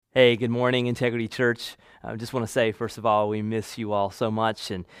Hey, good morning, Integrity Church. I just want to say, first of all, we miss you all so much,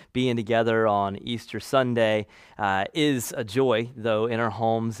 and being together on Easter Sunday is a joy, though, in our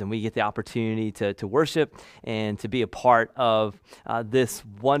homes, and we get the opportunity to worship and to be a part of this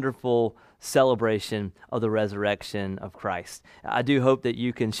wonderful celebration of the resurrection of Christ. I do hope that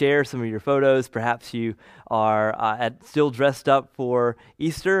you can share some of your photos. Perhaps you are still dressed up for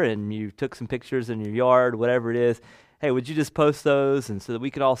Easter, and you took some pictures in your yard, whatever it is. Hey, would you just post those and so that we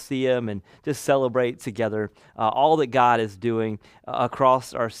could all see them and just celebrate together all that God is doing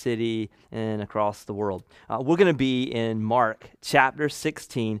across our city and across the world. We're going to be in Mark chapter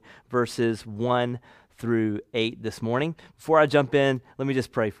 16, verses 1 through 8 this morning. Before I jump in, let me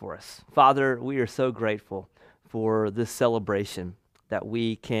just pray for us. Father, we are so grateful for this celebration that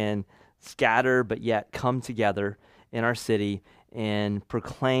we can scatter but yet come together in our city and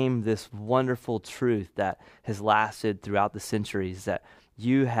proclaim this wonderful truth that has lasted throughout the centuries, that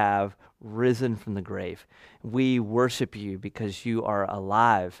you have risen from the grave. We worship you because you are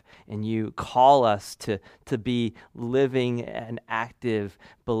alive, and you call us to be living and active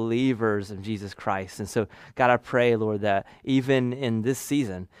believers of Jesus Christ. And so, God, I pray, Lord, that even in this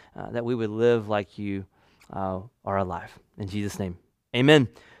season, that we would live like you are alive. In Jesus' name, amen.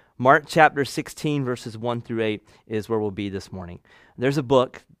 Mark chapter 16, verses 1 through 8 is where we'll be this morning. There's a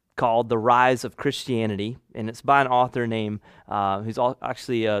book called The Rise of Christianity, and it's by an author named, who's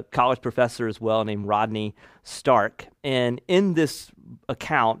actually a college professor as well, named Rodney Stark. And in this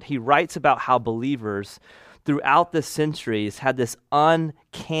account, he writes about how believers throughout the centuries had this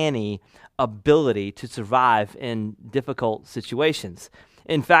uncanny ability to survive in difficult situations.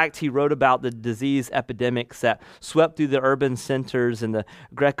 In fact, he wrote about the disease epidemics that swept through the urban centers in the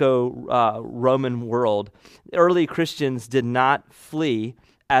Greco-Roman world. Early Christians did not flee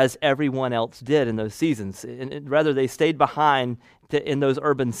as everyone else did in those seasons. Rather, they stayed behind in those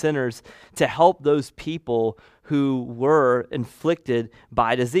urban centers to help those people who were inflicted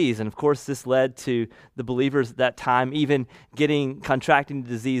by disease. And of course, this led to the believers at that time even contracting the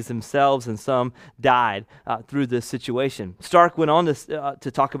disease themselves, and some died through this situation. Stark went on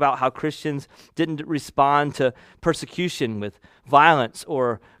to talk about how Christians didn't respond to persecution with violence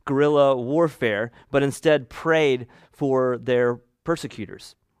or guerrilla warfare, but instead prayed for their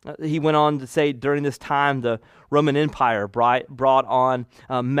persecutors. He went on to say during this time, the Roman Empire brought on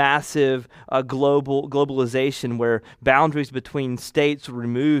massive globalization where boundaries between states were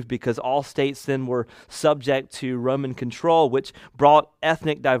removed because all states then were subject to Roman control, which brought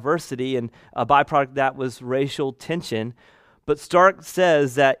ethnic diversity, and a byproduct of that was racial tension. But Stark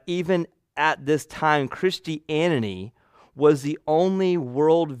says that even at this time, Christianity was the only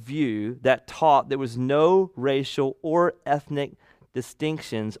worldview that taught there was no racial or ethnic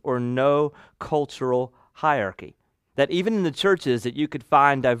distinctions or no cultural hierarchy. That even in the churches that you could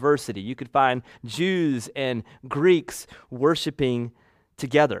find diversity, you could find Jews and Greeks worshiping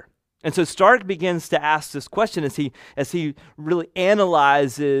together. And so Stark begins to ask this question as he really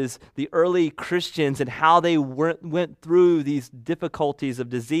analyzes the early Christians and how they went through these difficulties of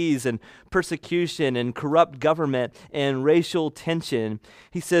disease and persecution and corrupt government and racial tension.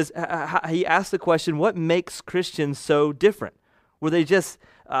 He asks the question, what makes Christians so different? Were they just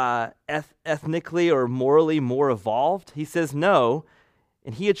ethnically or morally more evolved? He says no,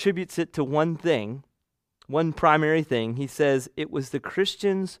 and he attributes it to one thing, one primary thing. He says it was the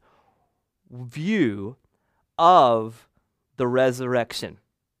Christians' view of the resurrection.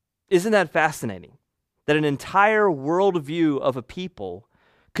 Isn't that fascinating? That an entire worldview of a people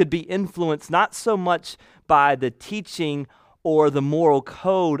could be influenced not so much by the teaching or the moral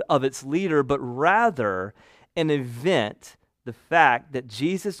code of its leader, but rather an event, the fact that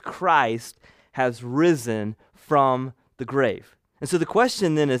Jesus Christ has risen from the grave. And so the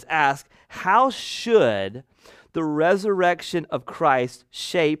question then is asked, how should the resurrection of Christ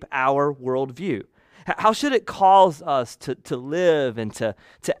shape our worldview? How should it cause us to live and to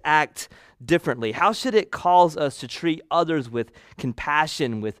act differently? How should it cause us to treat others with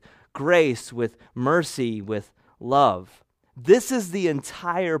compassion, with grace, with mercy, with love? This is the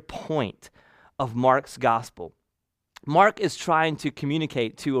entire point of Mark's gospel. Mark is trying to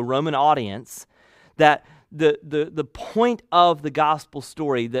communicate to a Roman audience that the point of the gospel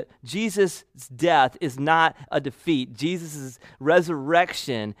story, that Jesus' death is not a defeat. Jesus'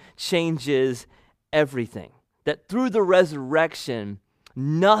 resurrection changes everything. That through the resurrection,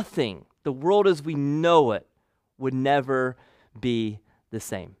 nothing, the world as we know it, would never be the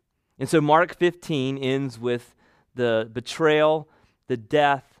same. And so Mark 15 ends with the betrayal, the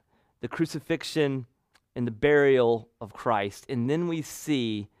death, the crucifixion, and the burial of Christ. And then we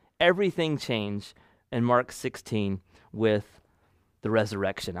see everything change in Mark 16 with the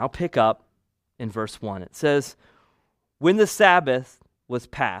resurrection. I'll pick up in verse 1. It says, "When the Sabbath was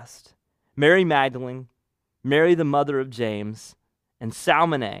past, Mary Magdalene, Mary the mother of James, and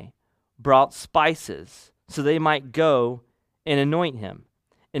Salome brought spices so they might go and anoint him.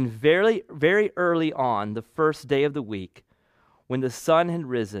 And very, very early on, the first day of the week, when the sun had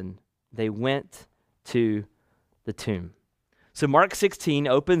risen, they went to the tomb." So Mark 16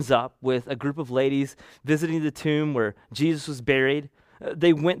 opens up with a group of ladies visiting the tomb where Jesus was buried.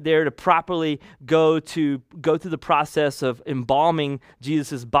 They went there to properly go through the process of embalming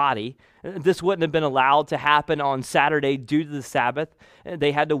Jesus' body. This wouldn't have been allowed to happen on Saturday due to the Sabbath.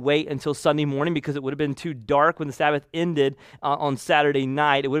 They had to wait until Sunday morning because it would have been too dark when the Sabbath ended on Saturday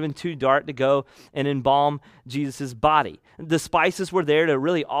night. It would have been too dark to go and embalm Jesus' body. The spices were there to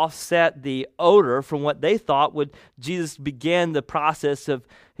really offset the odor from what they thought would Jesus begin the process of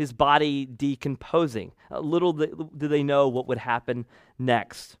his body decomposing. Little do they know what would happen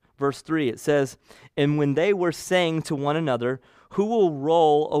next. Verse 3, it says, "And when they were saying to one another, 'Who will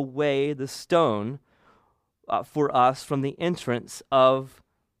roll away the stone for us from the entrance of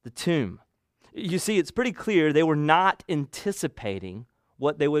the tomb?'" You see, it's pretty clear they were not anticipating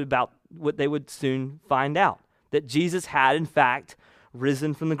what they would soon find out, that Jesus had in fact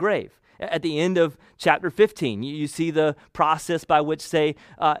risen from the grave. At the end of chapter 15, you see the process by which they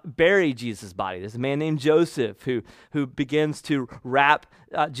bury Jesus' body. There's a man named Joseph who begins to wrap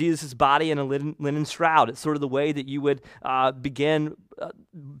Jesus' body in a linen shroud. It's sort of the way that you would begin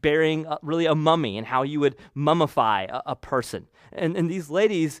burying really a mummy and how you would mummify a person. And these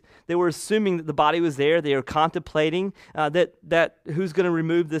ladies, they were assuming that the body was there. They were contemplating that who's going to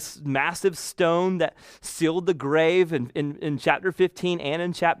remove this massive stone that sealed the grave. In chapter 15 and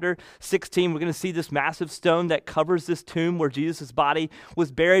in chapter 16, we're going to see this massive stone that covers this tomb where Jesus' body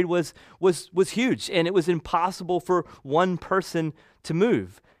was buried was huge, and it was impossible for one person to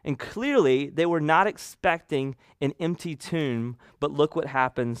move. And clearly, they were not expecting an empty tomb, but look what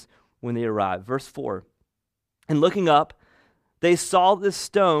happens when they arrive. Verse 4, "And looking up, they saw this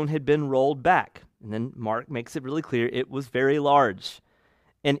stone had been rolled back." And then Mark makes it really clear it was very large.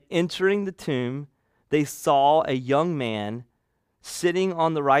 "And entering the tomb, they saw a young man sitting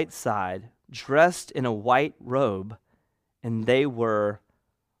on the right side, dressed in a white robe, and they were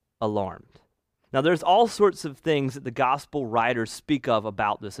alarmed." Now, there's all sorts of things that the gospel writers speak of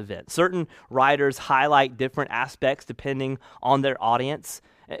about this event. Certain writers highlight different aspects depending on their audience.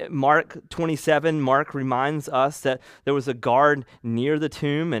 Mark 27, Mark reminds us that there was a guard near the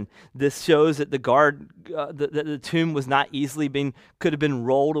tomb, and this shows that the tomb was not easily could have been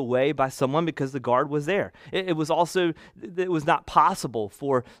rolled away by someone because the guard was there. It was not possible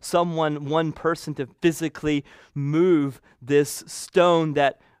for one person to physically move this stone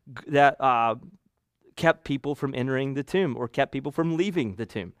that kept people from entering the tomb or kept people from leaving the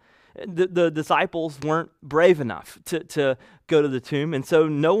tomb. The disciples weren't brave enough to go to the tomb, and so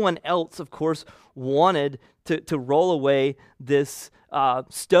no one else, of course, wanted to roll away this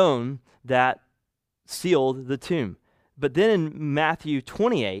stone that sealed the tomb. But then in Matthew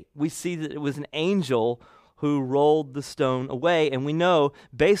 28, we see that it was an angel who rolled the stone away, and we know,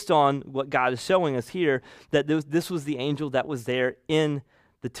 based on what God is showing us here, that this was the angel that was there in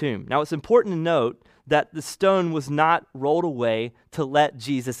the tomb. Now, it's important to note that the stone was not rolled away to let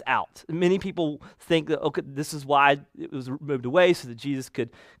Jesus out. Many people think that, okay, this is why it was moved away so that Jesus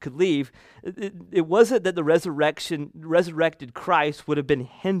could leave. It wasn't that the resurrected Christ would have been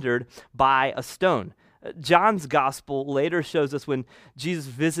hindered by a stone. John's gospel later shows us when Jesus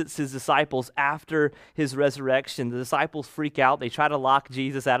visits his disciples after his resurrection, the disciples freak out. They try to lock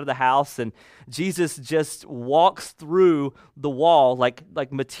Jesus out of the house, and Jesus just walks through the wall like a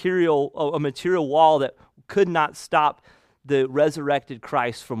material wall that could not stop the resurrected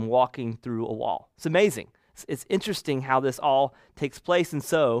Christ from walking through a wall. It's amazing. It's interesting how this all takes place, and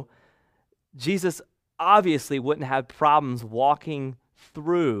so Jesus obviously wouldn't have problems walking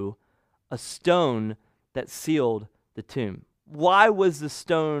through a stone that sealed the tomb. Why was the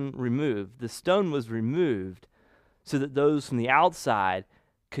stone removed? The stone was removed so that those from the outside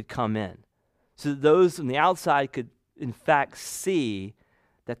could come in, so that those from the outside could, in fact, see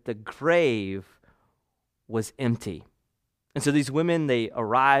that the grave was empty. And so these women, they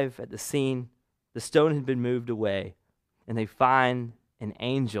arrive at the scene. The stone had been moved away, and they find an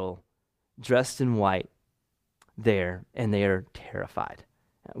angel dressed in white there, and they are terrified.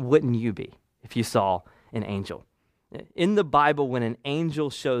 Wouldn't you be if you saw an angel? In the Bible, when an angel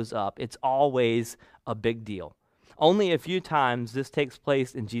shows up, it's always a big deal. Only a few times this takes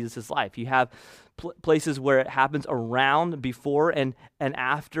place in Jesus' life. You have places where it happens around, before, and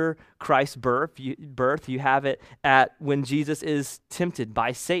after Christ's birth. You have it at when Jesus is tempted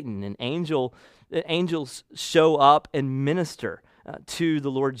by Satan, and angels show up and minister to the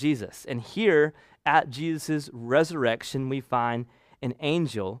Lord Jesus. And here at Jesus' resurrection, we find an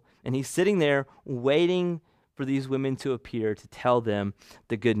angel, and he's sitting there waiting for these women to appear to tell them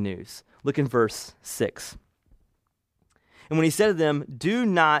the good news. Look in verse 6. And when he said to them, "Do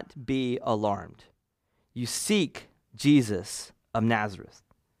not be alarmed. You seek Jesus of Nazareth,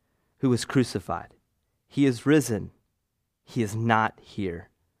 who was crucified. He is risen. He is not here.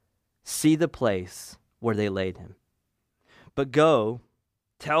 See the place where they laid him. But go,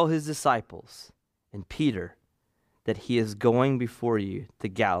 tell his disciples and Peter that he is going before you to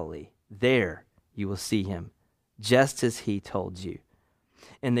Galilee. There you will see him, just as he told you."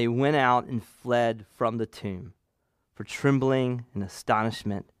 And they went out and fled from the tomb, for trembling and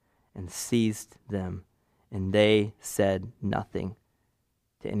astonishment and seized them. And they said nothing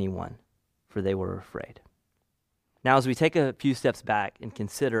to anyone, for they were afraid. Now, as we take a few steps back and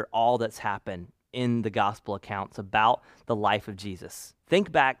consider all that's happened in the gospel accounts about the life of Jesus,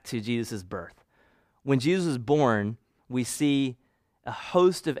 think back to Jesus' birth. When Jesus was born, we see a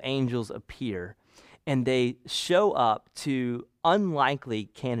host of angels appear, and they show up to unlikely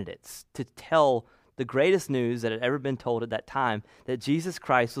candidates to tell the greatest news that had ever been told at that time, that Jesus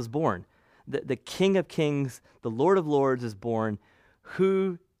Christ was born. The King of Kings, the Lord of Lords is born.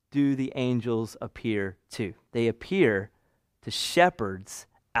 Who do the angels appear to? They appear to shepherds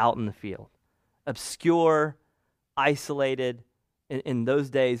out in the field. Obscure, isolated, in those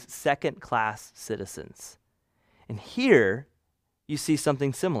days, second-class citizens. And here, you see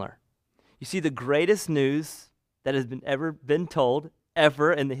something similar. You see the greatest news that has ever been told,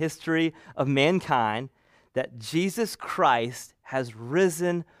 ever in the history of mankind, that Jesus Christ has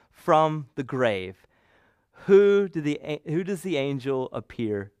risen from the grave. Who does the angel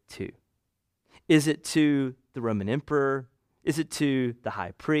appear to? Is it to the Roman emperor? Is it to the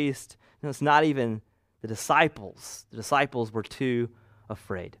high priest? No, it's not even the disciples. The disciples were too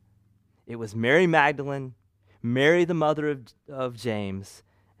afraid. It was Mary Magdalene, Mary the mother of James,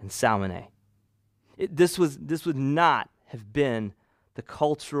 and Salome. This would not have been the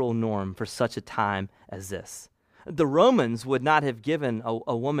cultural norm for such a time as this. The Romans would not have given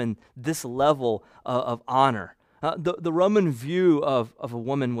a woman this level of honor. The Roman view of a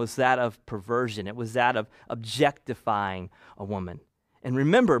woman was that of perversion. It was that of objectifying a woman. And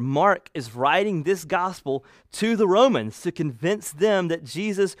remember, Mark is writing this gospel to the Romans to convince them that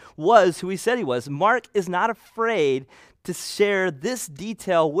Jesus was who he said he was. Mark is not afraid to share this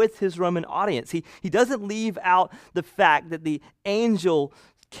detail with his Roman audience. He doesn't leave out the fact that the angel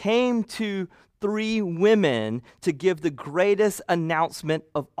came to 3 women to give the greatest announcement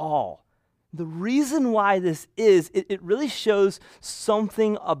of all. The reason why this is, it really shows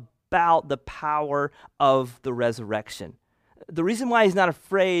something about the power of the resurrection. The reason why he's not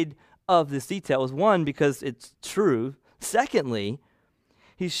afraid of this detail is, one, because it's true. Secondly,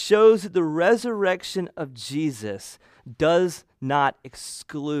 he shows that the resurrection of Jesus does not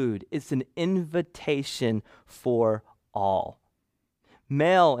exclude. It's an invitation for all.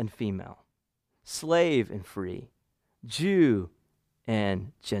 Male and female, slave and free, Jew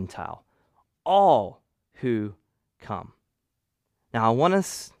and Gentile, all who come. Now, I want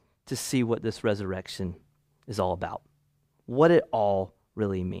us to see what this resurrection is all about, what it all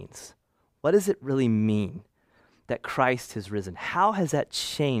really means. What does it really mean that Christ has risen? How has that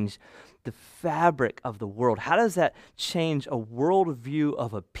changed the fabric of the world? How does that change a worldview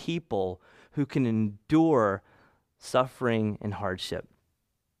of a people who can endure suffering and hardship?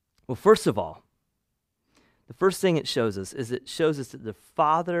 Well, first of all, the first thing it shows us is that the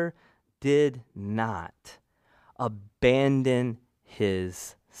Father did not abandon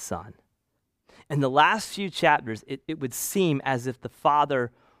his Son. In the last few chapters, it would seem as if the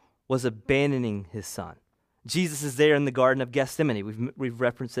Father was abandoning his Son. Jesus is there in the Garden of Gethsemane. We've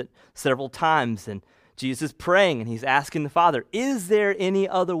referenced it several times, and Jesus is praying, and he's asking the Father, is there any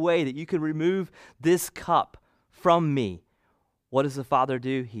other way that you could remove this cup from me? What does the Father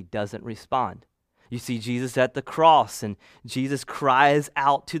do? He doesn't respond. You see Jesus at the cross, and Jesus cries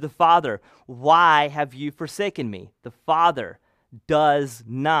out to the Father, "Why have you forsaken me?" The Father does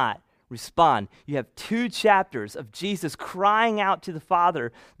not respond. You have 2 chapters of Jesus crying out to the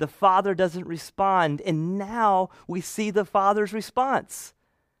Father. The Father doesn't respond, and now we see the Father's response.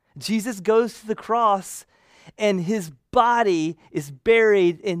 Jesus goes to the cross, and his body is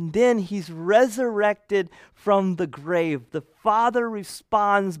buried, and then he's resurrected from the grave. The Father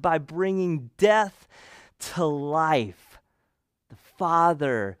responds by bringing death to life. The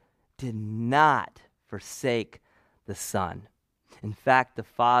Father did not forsake the Son. In fact, the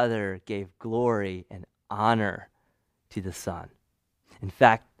Father gave glory and honor to the Son. In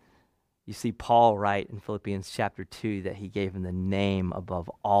fact, you see Paul write in Philippians chapter 2 that he gave him the name above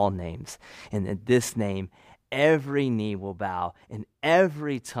all names. And in this name, every knee will bow and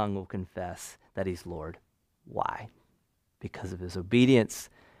every tongue will confess that he's Lord. Why? Because of his obedience,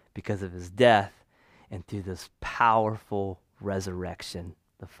 because of his death, and through this powerful resurrection,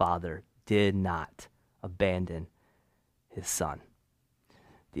 the Father did not abandon his Son.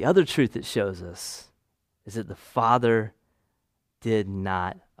 The other truth it shows us is that the Father did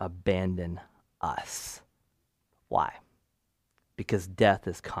not abandon us. Why? Because death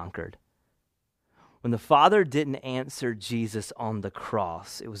is conquered. When the Father didn't answer Jesus on the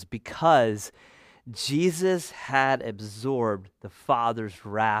cross, it was because Jesus had absorbed the Father's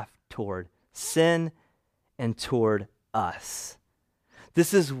wrath toward sin and toward us.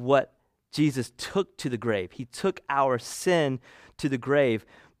 This is what Jesus took to the grave. He took our sin to the grave.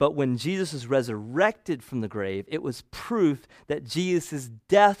 But when Jesus was resurrected from the grave, it was proof that Jesus'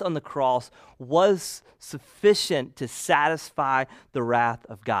 death on the cross was sufficient to satisfy the wrath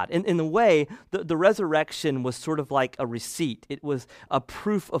of God. In a way, the resurrection was sort of like a receipt. It was a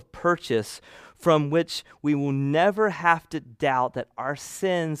proof of purchase from which we will never have to doubt that our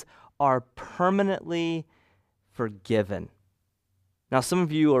sins are permanently forgiven. Now, some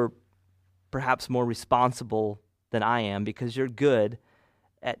of you are perhaps more responsible than I am because you're good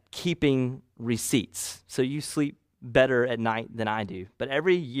at keeping receipts. So you sleep better at night than I do. But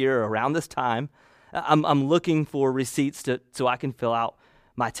every year around this time, I'm looking for receipts so I can fill out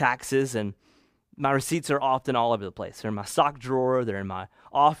my taxes, and my receipts are often all over the place. They're in my sock drawer, they're in my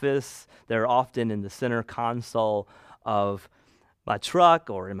office, they're often in the center console of my truck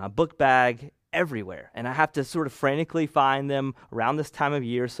or in my book bag, everywhere. And I have to sort of frantically find them around this time of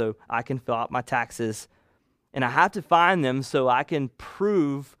year so I can fill out my taxes. And I have to find them so I can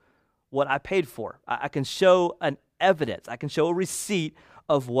prove what I paid for. I can show an evidence. I can show a receipt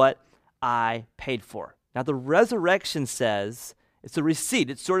of what I paid for. Now, the resurrection says it's a receipt.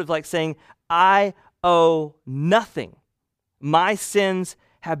 It's sort of like saying, I owe nothing. My sins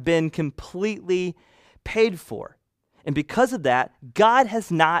have been completely paid for. And because of that, God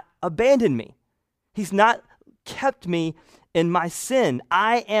has not abandoned me. He's not kept me in my sin.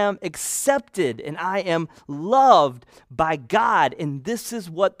 I am accepted and I am loved by God. And this is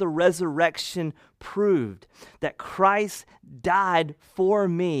what the resurrection proved, that Christ died for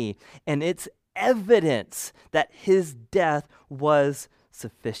me. And it's evidence that his death was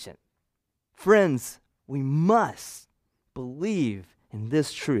sufficient. Friends, we must believe in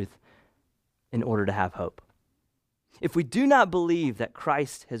this truth in order to have hope. If we do not believe that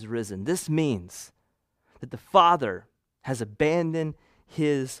Christ has risen, this means that the Father has abandoned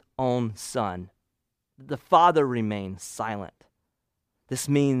his own Son. The Father remains silent. This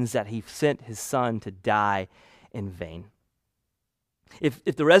means that he sent his Son to die in vain. If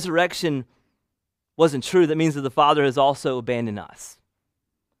the resurrection wasn't true, that means that the Father has also abandoned us,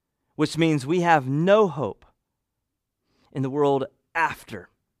 which means we have no hope in the world after,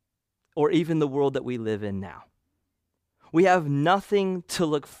 or even the world that we live in now. We have nothing to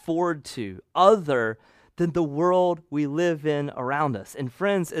look forward to other than the world we live in around us. And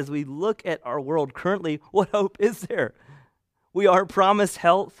friends, as we look at our world currently, what hope is there? We aren't promised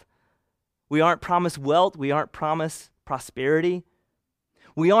health. We aren't promised wealth. We aren't promised prosperity.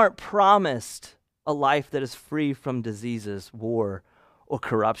 We aren't promised a life that is free from diseases, war, or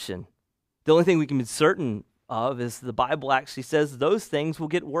corruption. The only thing we can be certain of is the Bible actually says those things will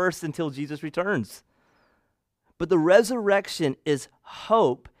get worse until Jesus returns. But the resurrection is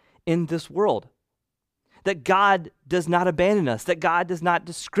hope in this world. That God does not abandon us, that God does not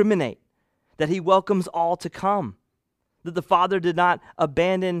discriminate, that he welcomes all to come, that the Father did not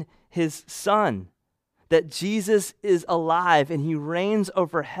abandon his Son, that Jesus is alive and he reigns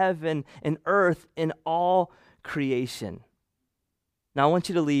over heaven and earth in all creation. Now I want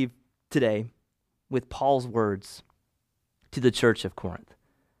you to leave today with Paul's words to the church of Corinth.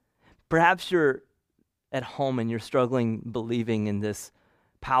 Perhaps you're at home and you're struggling believing in this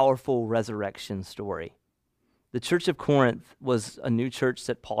powerful resurrection story. The church of Corinth was a new church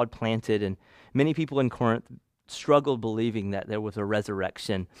that Paul had planted, and many people in Corinth struggled believing that there was a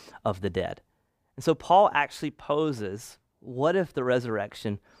resurrection of the dead. And so Paul actually poses, what if the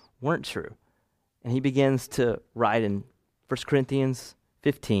resurrection weren't true? And he begins to write in 1 Corinthians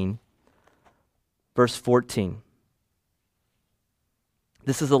 15, verse 14.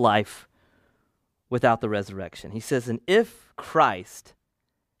 This is a life without the resurrection. He says, and if Christ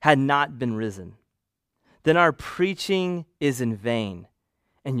had not been risen, then our preaching is in vain,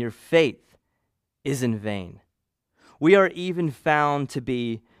 and your faith is in vain. We are even found to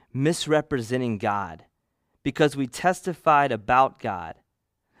be misrepresenting God, because we testified about God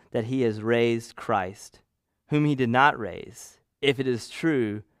that he has raised Christ, whom he did not raise, if it is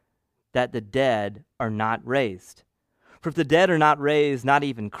true that the dead are not raised. For if the dead are not raised, not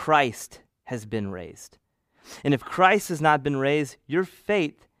even Christ has been raised. And if Christ has not been raised, your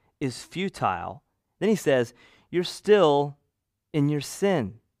faith is futile. Then he says, you're still in your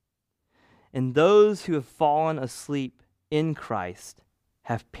sin. And those who have fallen asleep in Christ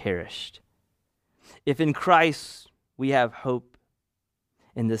have perished. If in Christ we have hope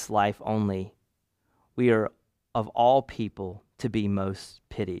in this life only, we are of all people to be most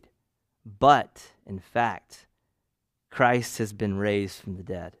pitied. But, in fact, Christ has been raised from the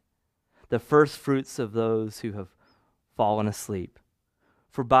dead, the first fruits of those who have fallen asleep.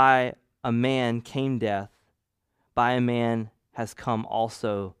 For by a man came death, by a man has come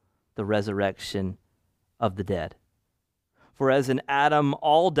also the resurrection of the dead. For as in Adam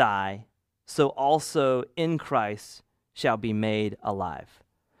all die, so also in Christ shall be made alive.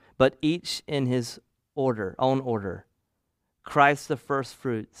 But each in his own order. Christ the first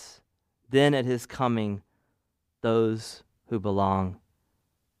fruits, then at his coming, those who belong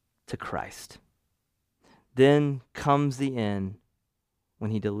to Christ. Then comes the end,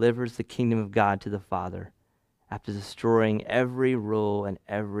 when he delivers the kingdom of God to the Father, after destroying every rule and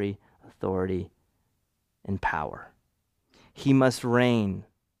every authority and power. He must reign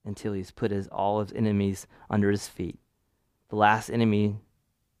until he's put all his enemies under his feet. The last enemy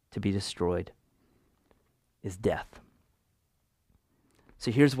to be destroyed is death. So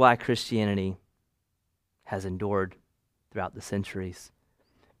here's why Christianity has endured throughout the centuries,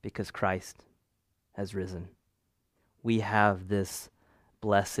 because Christ has risen. We have this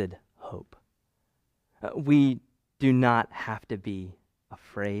blessed hope. We do not have to be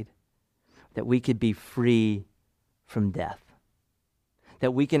afraid that we could be free from death,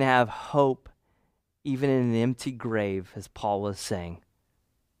 that we can have hope even in an empty grave, as Paul was saying,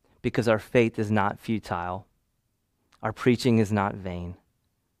 because our faith is not futile, our preaching is not vain,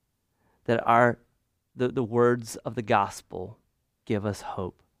 that the words of the gospel give us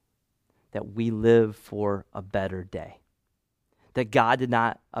hope, that we live for a better day, that God did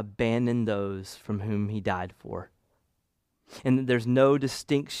not abandon those from whom he died for, and that there's no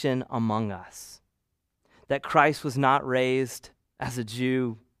distinction among us, that Christ was not raised as a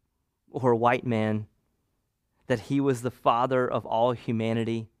Jew or a white man, that he was the Father of all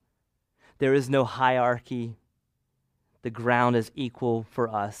humanity. There is no hierarchy. The ground is equal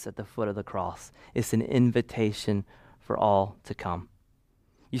for us at the foot of the cross. It's an invitation for all to come.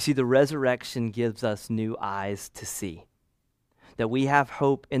 You see, the resurrection gives us new eyes to see, that we have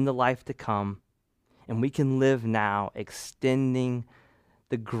hope in the life to come, and we can live now extending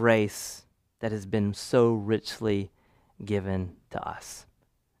the grace that has been so richly given to us.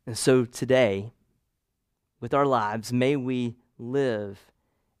 And so today, with our lives, may we live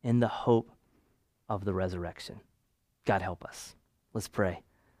in the hope of the resurrection. God help us. Let's pray.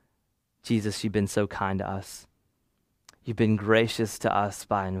 Jesus, you've been so kind to us. You've been gracious to us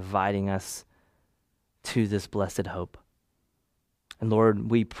by inviting us to this blessed hope. And Lord,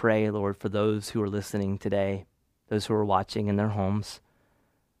 we pray, Lord, for those who are listening today, those who are watching in their homes,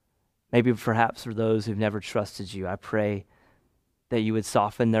 maybe perhaps for those who've never trusted you. I pray that you would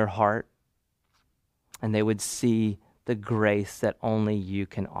soften their heart and they would see the grace that only you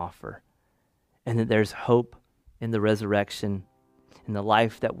can offer, and that there's hope in the resurrection, in the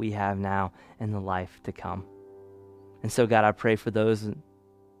life that we have now, and the life to come. And so, God, I pray for those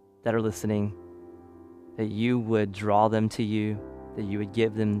that are listening, that you would draw them to you, that you would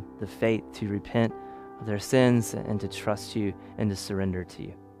give them the faith to repent of their sins and to trust you and to surrender to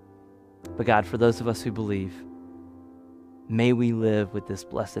you. But God, for those of us who believe, may we live with this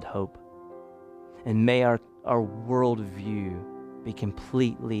blessed hope, and may our worldview be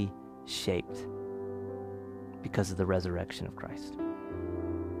completely shaped because of the resurrection of Christ.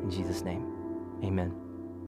 In Jesus' name, amen.